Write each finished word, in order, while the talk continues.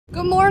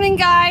Good morning,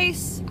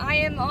 guys. I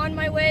am on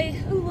my way.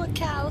 Oh, look,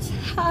 cows.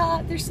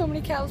 There's so many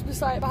cows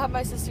behind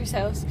my sister's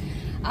house.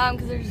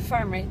 Because there's a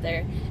farm right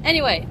there.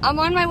 Anyway, I'm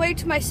on my way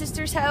to my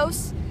sister's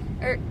house.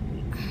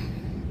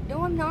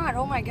 No, I'm not.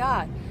 Oh my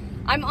God.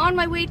 I'm on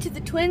my way to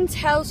the twins'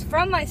 house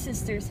from my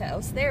sister's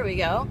house. There we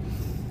go.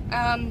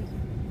 I'm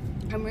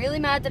really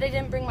mad that I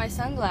didn't bring my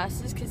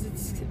sunglasses because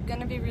it's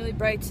gonna be really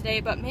bright today.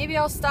 But maybe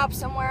I'll stop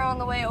somewhere on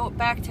the way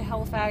back to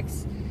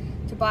Halifax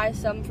to buy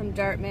some from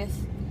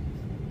Dartmouth.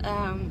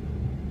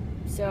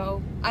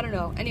 So I don't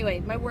know.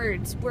 Anyway, my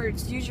words,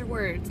 use your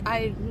words. I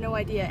have no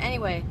idea.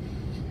 Anyway,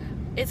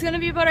 it's gonna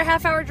be about a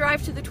half-hour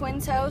drive to the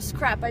twins' house.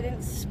 Crap, I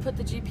didn't put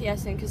the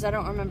GPS in because I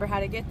don't remember how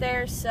to get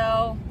there.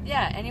 So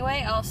yeah,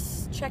 anyway, I'll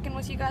check in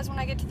with you guys when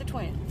I get to the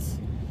twins.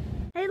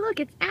 Hey,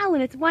 look, it's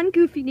Alan. It's one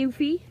goofy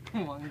newfie.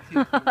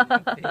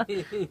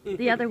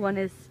 The other one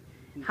is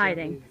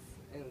hiding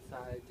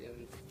inside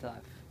doing stuff,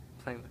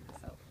 playing with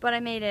herself. But I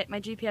made it. My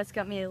GPS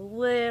got me a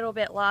little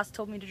bit lost.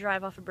 Told me to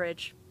drive off a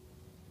bridge.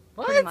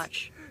 What? Pretty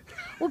much.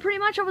 Well, pretty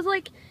much. I was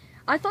like,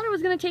 I thought it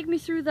was gonna take me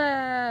through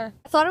the.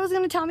 I thought it was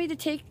gonna tell me to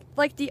take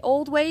like the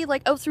old way,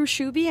 like out through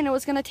Shuby, and it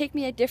was gonna take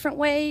me a different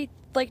way,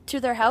 like to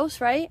their house,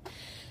 right?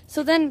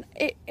 So then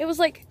it was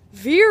like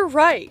veer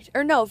right,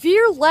 or no,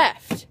 veer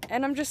left,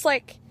 and I'm just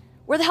like,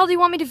 where the hell do you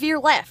want me to veer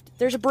left?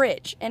 There's a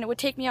bridge, and it would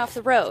take me off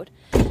the road.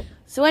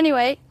 So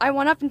anyway, I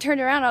went up and turned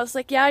around. I was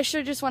like, yeah, I should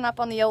have just went up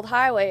on the old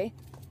highway.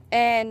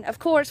 And of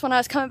course, when I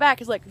was coming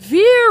back, it's like,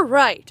 veer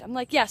right. I'm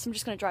like, yes, I'm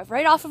just gonna drive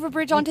right off of a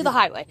bridge onto the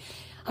highway.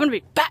 I'm gonna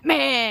be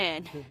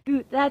Batman.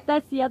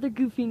 That's the other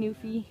goofy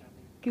newfie.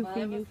 What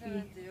I was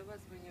gonna do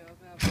was when you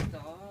open up the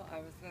door, I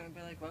was gonna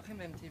be like, welcome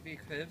MTV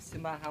Cribs to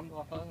my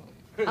humble home.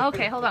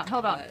 Okay, hold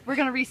on. We're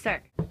gonna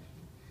restart.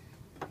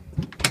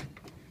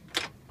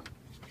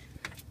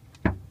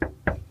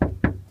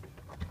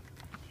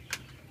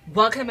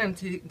 Welcome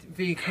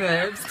MTV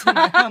Cribs to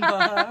my humble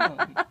home.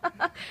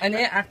 I need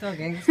to act all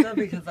gangster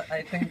because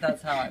I think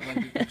that's how I would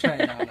be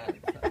portrayed on it.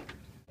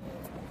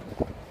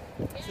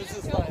 So. This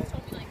is like,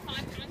 told me like 5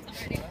 times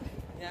already.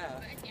 yeah.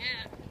 But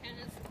yeah,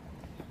 because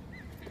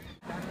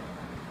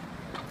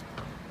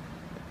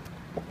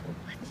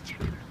Let's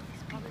check out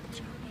all these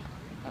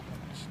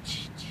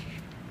people.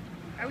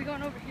 Are we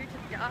going over here to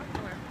the dock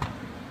or?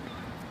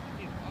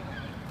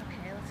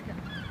 Okay, let's go.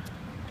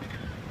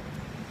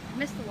 I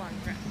missed the water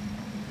front.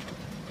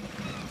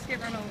 Let's get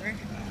run over.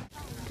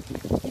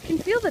 You can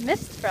feel the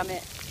mist from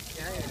it.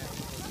 Yeah.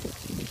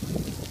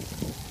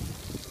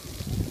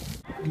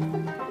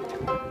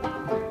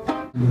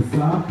 The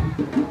stop,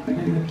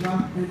 and the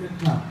clap, and the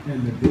clap,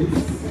 and the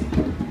bass,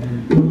 and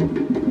go.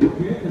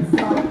 Okay, and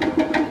stop.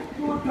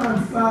 4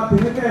 times stop,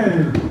 and again.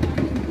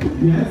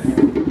 Yes.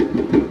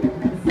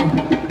 And stop.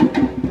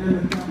 And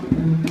the clap,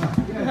 and the clap.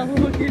 Yes. Oh,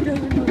 look, you're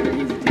doing what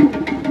he's doing.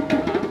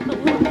 Oh,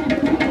 look, you're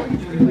doing what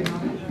he's doing.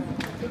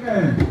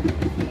 Again.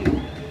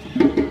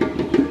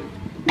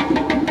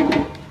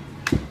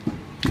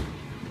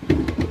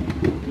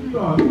 Keep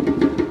on.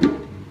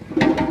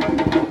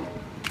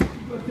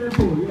 Good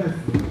tempo, yes.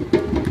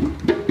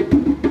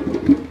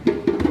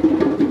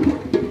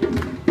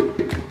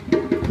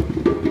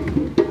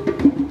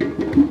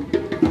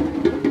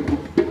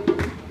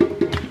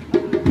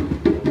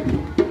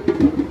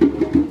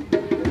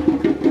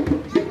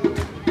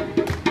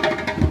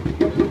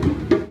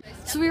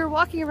 So we were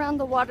walking around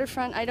the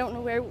waterfront. I don't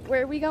know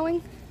where are we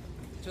going?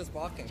 Just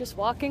walking. Just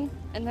walking,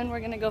 and then we're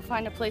gonna go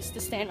find a place to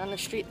stand on the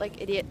street like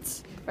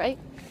idiots, right?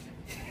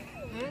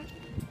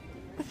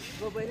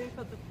 We're waiting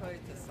for the parade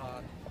to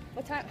start.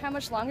 What time? How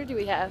much longer do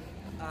we have?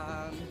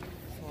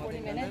 40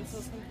 minutes?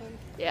 or something.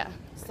 Yeah,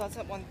 Starts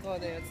at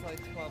 1:30, it's like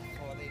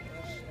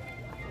 12:40-ish.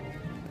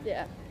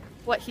 yeah.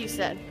 What he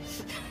said.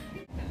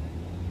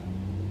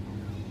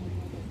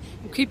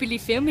 I'm creepily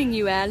filming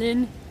you,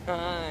 Alan.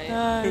 Hi.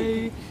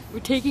 Hi. We're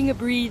taking a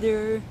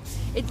breather.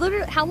 It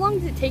literally. How long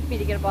did it take me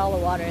to get a bottle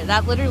of water?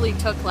 That literally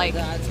took like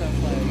That took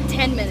like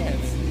 10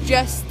 minutes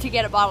just to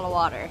get a bottle of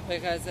water.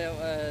 because it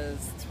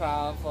was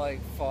 12, like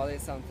 40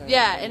 something.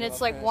 Yeah, then and we it's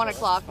were like finished 1 at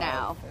o'clock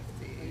now.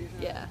 12:50.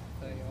 Yeah.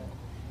 So, yeah.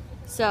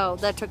 So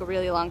that took a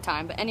really long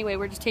time. But anyway,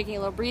 we're just taking a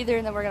little breather,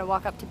 and then we're gonna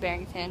walk up to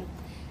Barrington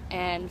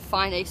and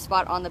find a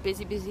spot on the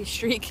busy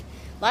streak.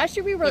 Last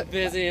year we were The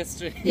busiest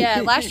street.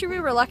 yeah. Last year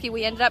we were lucky.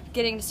 We ended up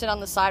getting to sit on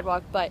the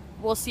sidewalk, but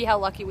we'll see how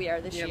lucky we are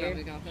this Yeah, year. but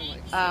we got them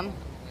like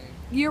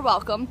You're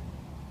welcome.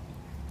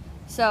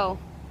 So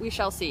we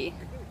shall see.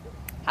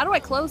 How do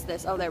I close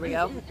this? Oh, there we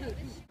go.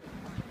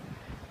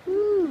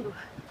 Ooh,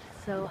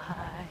 so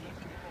high.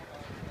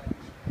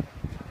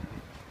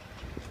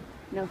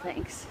 No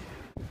thanks.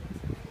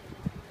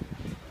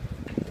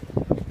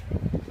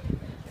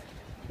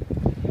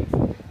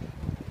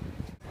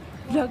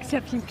 No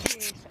exception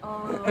case.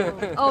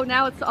 Oh. Oh,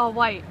 now it's all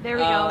white. There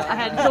we go. I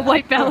had the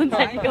white balance.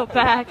 I had to go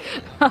back.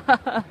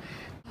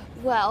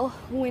 Well,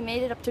 when we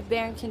made it up to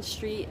Barrington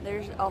Street,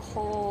 there's a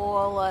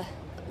whole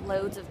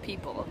loads of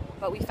people.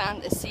 But we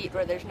found a seat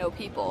where there's no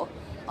people.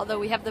 Although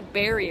we have the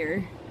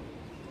barrier.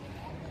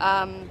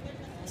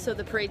 So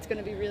the parade's going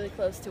to be really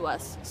close to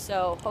us.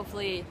 So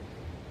hopefully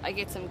I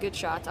get some good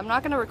shots. I'm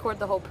not gonna record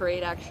the whole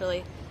parade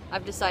actually.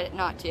 I've decided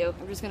not to.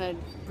 I'm just gonna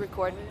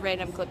record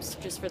random clips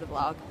just for the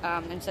vlog,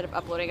 instead of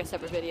uploading a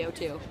separate video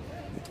too,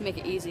 to make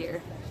it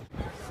easier.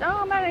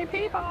 So many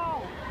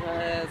people!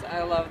 Yes,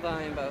 I love the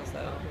rainbow,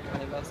 so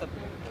rainbow's up.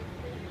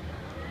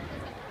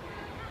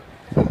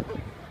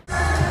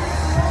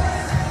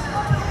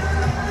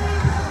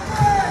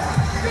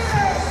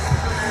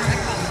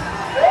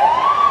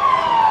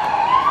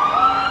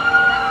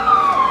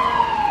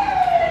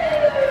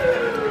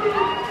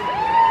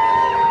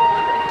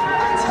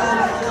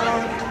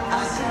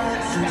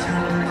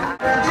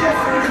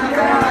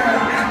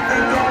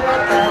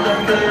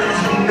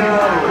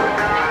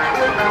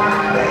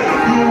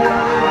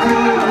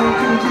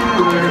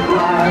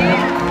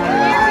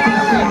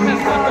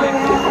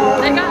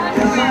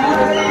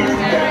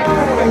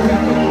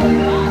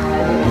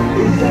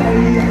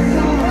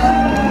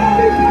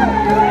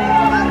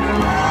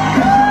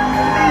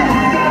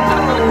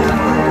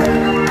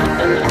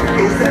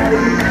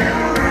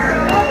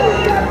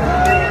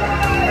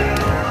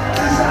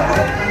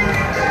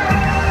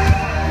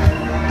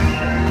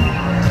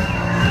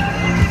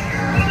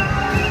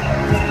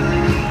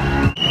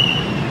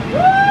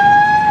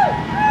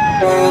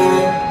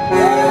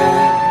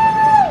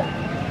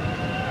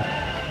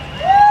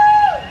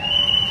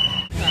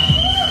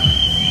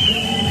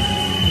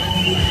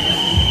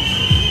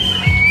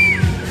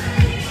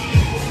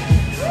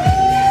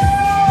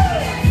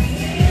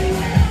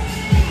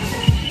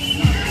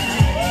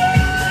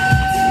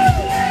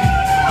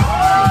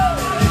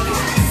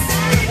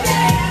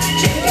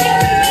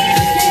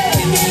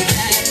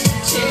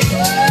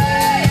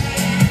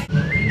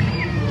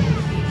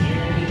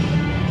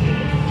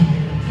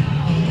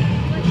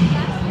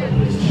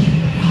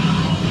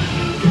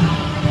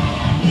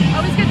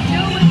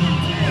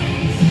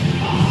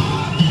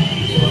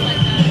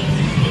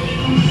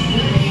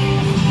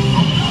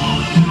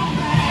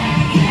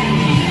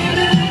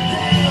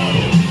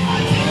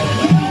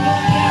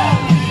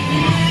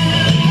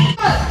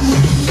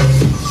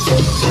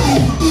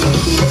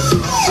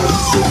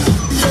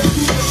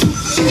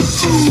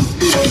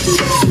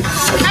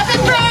 Happy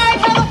Pride,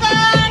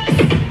 Halifax!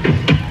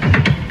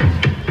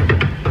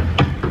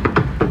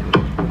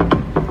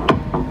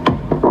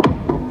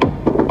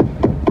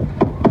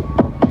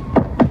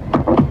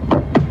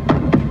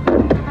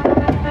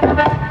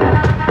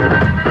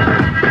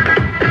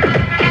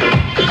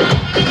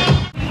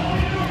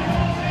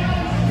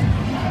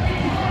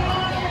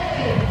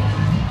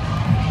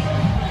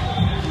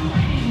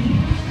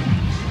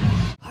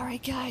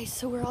 Alright guys,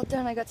 so we're all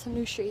done. I got some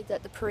new shades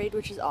at the parade,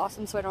 which is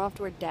awesome, so I don't have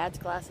to wear Dad's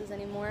glasses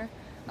anymore.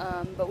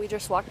 But we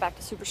just walked back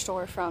to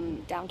Superstore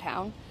from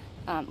downtown.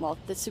 Well,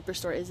 the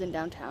Superstore is in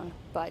downtown,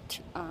 but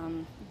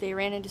they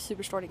ran into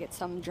Superstore to get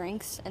some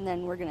drinks, and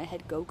then we're gonna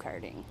head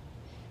go-karting.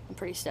 I'm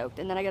pretty stoked.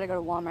 And then I gotta go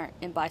to Walmart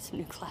and buy some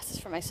new glasses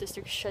for my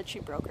sister because she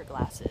broke her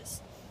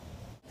glasses.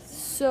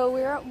 So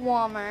we're at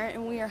Walmart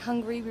and we are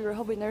hungry. We were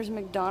hoping there's a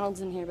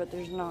McDonald's in here, but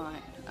there's not.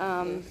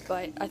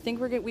 But I think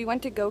we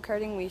went to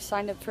go-karting. We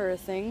signed up for a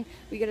thing.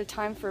 We get a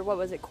time for, what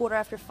was it,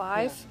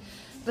 5:15? Yeah.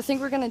 But I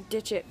think we're gonna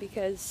ditch it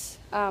because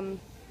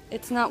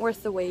it's not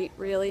worth the wait,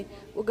 really.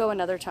 We'll go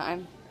another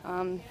time.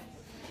 And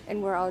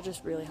we're all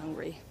just really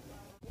hungry.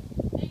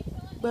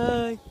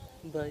 Bye.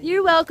 Bye.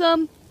 You're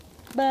welcome.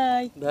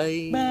 Bye.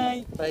 Bye.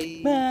 Bye.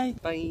 Bye. Bye.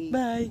 Bye.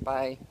 Bye.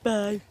 Bye.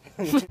 Bye.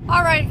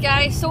 Alright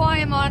guys, so I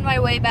am on my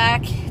way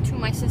back to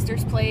my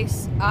sister's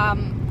place.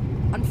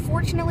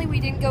 Unfortunately we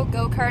didn't go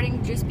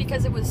go-karting just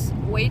because it was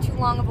way too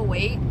long of a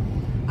wait.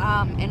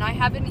 And I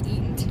haven't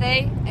eaten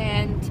today,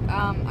 and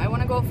I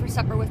want to go out for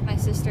supper with my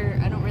sister.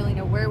 I don't really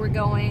know where we're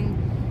going.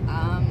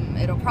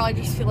 It'll probably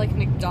just feel like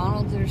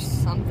McDonald's or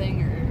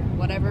something or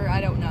whatever, I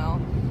don't know.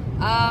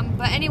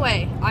 But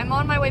anyway, I'm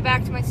on my way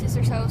back to my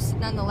sister's house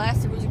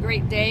nonetheless. It was a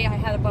great day. I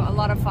had a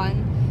lot of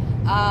fun.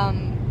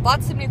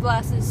 Bought some new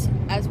glasses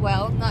as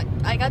well.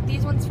 I got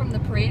these ones from the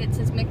parade. It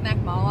says Micmac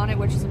Mall on it,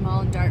 which is a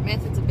mall in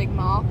Dartmouth. It's a big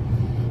mall.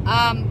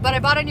 But I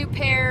bought a new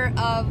pair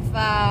of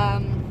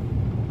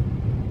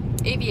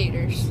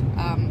aviators,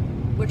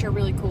 which are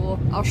really cool.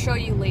 I'll show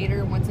you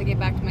later once I get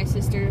back to my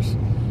sister's.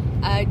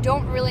 I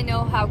don't really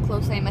know how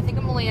close I am. I think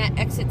I'm only at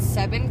exit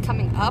 7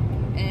 coming up,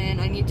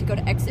 and I need to go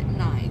to exit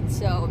 9.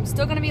 So I'm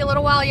still going to be a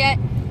little while yet.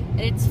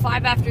 It's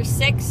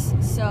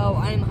 5:05, so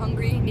I'm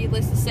hungry.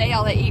 Needless to say,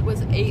 all I ate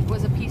was a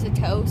piece of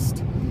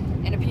toast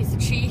and a piece of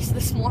cheese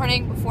this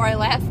morning before I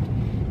left.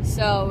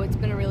 So it's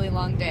been a really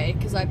long day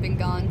because I've been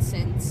gone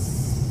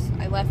since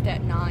I left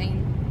at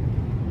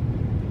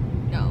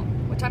 9. No,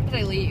 what time did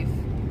I leave?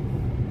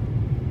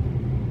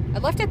 I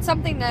left at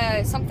something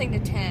to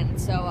 10,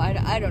 so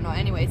I don't know.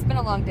 Anyway, it's been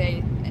a long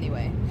day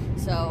anyway.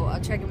 So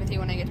I'll check in with you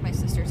when I get to my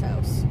sister's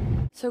house.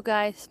 So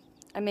guys,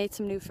 I made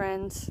some new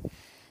friends.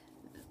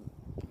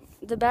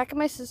 The back of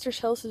my sister's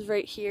house is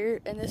right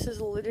here, and this is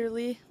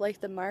literally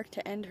like the mark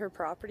to end her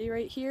property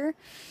right here.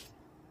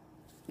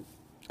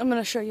 I'm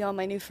gonna show you all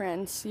my new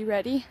friends. You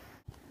ready?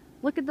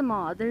 Look at them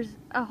all. There's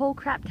a whole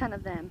crap ton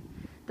of them.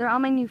 They're all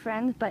my new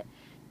friends, but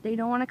they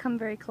don't want to come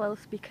very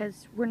close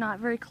because we're not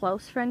very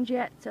close friends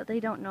yet, so they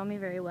don't know me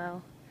very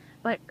well.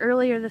 But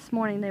earlier this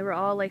morning, they were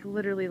all like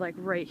literally like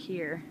right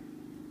here.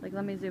 Like,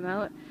 let me zoom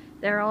out.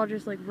 They're all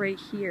just like right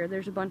here.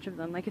 There's a bunch of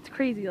them. Like, it's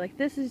crazy. Like,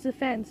 this is the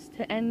fence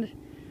to end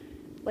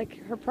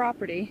like her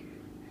property.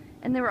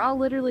 And they were all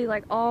literally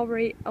like all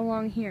right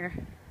along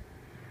here.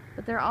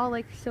 But they're all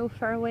like so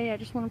far away. I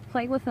just want to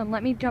play with them.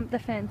 Let me jump the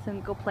fence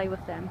and go play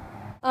with them.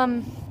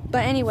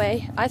 But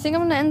anyway, I think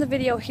I'm gonna end the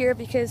video here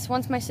because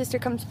once my sister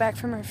comes back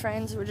from her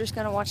friends, we're just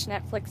gonna watch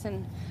Netflix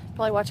and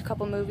probably watch a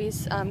couple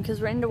movies.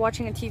 Because we're into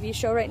watching a TV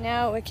show right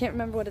now. I can't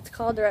remember what it's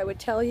called, or I would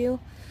tell you.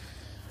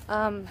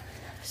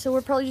 So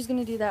we're probably just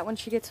gonna do that when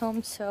she gets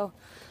home. So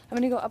I'm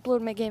gonna go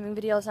upload my gaming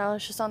videos now. I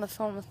was just on the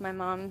phone with my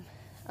mom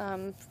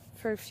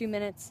for a few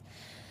minutes.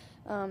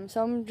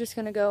 So I'm just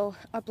gonna go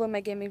upload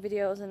my gaming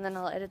videos and then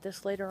I'll edit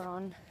this later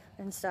on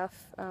and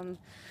stuff.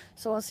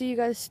 So I'll see you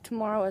guys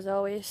tomorrow as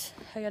always.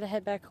 I gotta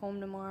head back home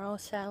tomorrow,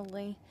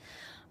 sadly.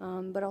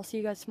 But I'll see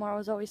you guys tomorrow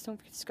as always. Don't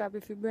forget to subscribe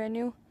if you're brand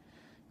new.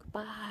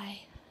 Goodbye.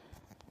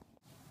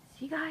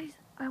 See guys,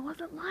 I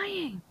wasn't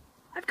lying.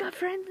 I've got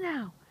friends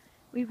now.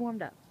 We've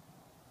warmed up.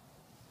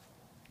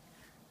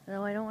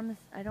 Though I don't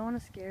want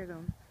to scare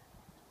them.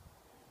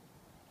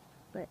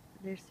 But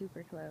they're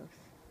super close.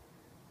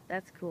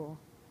 That's cool.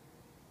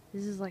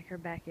 This is like her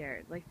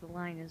backyard. Like, the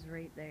line is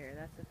right there.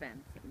 That's the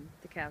fence. And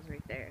the cow's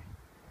right there.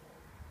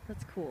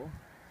 That's cool.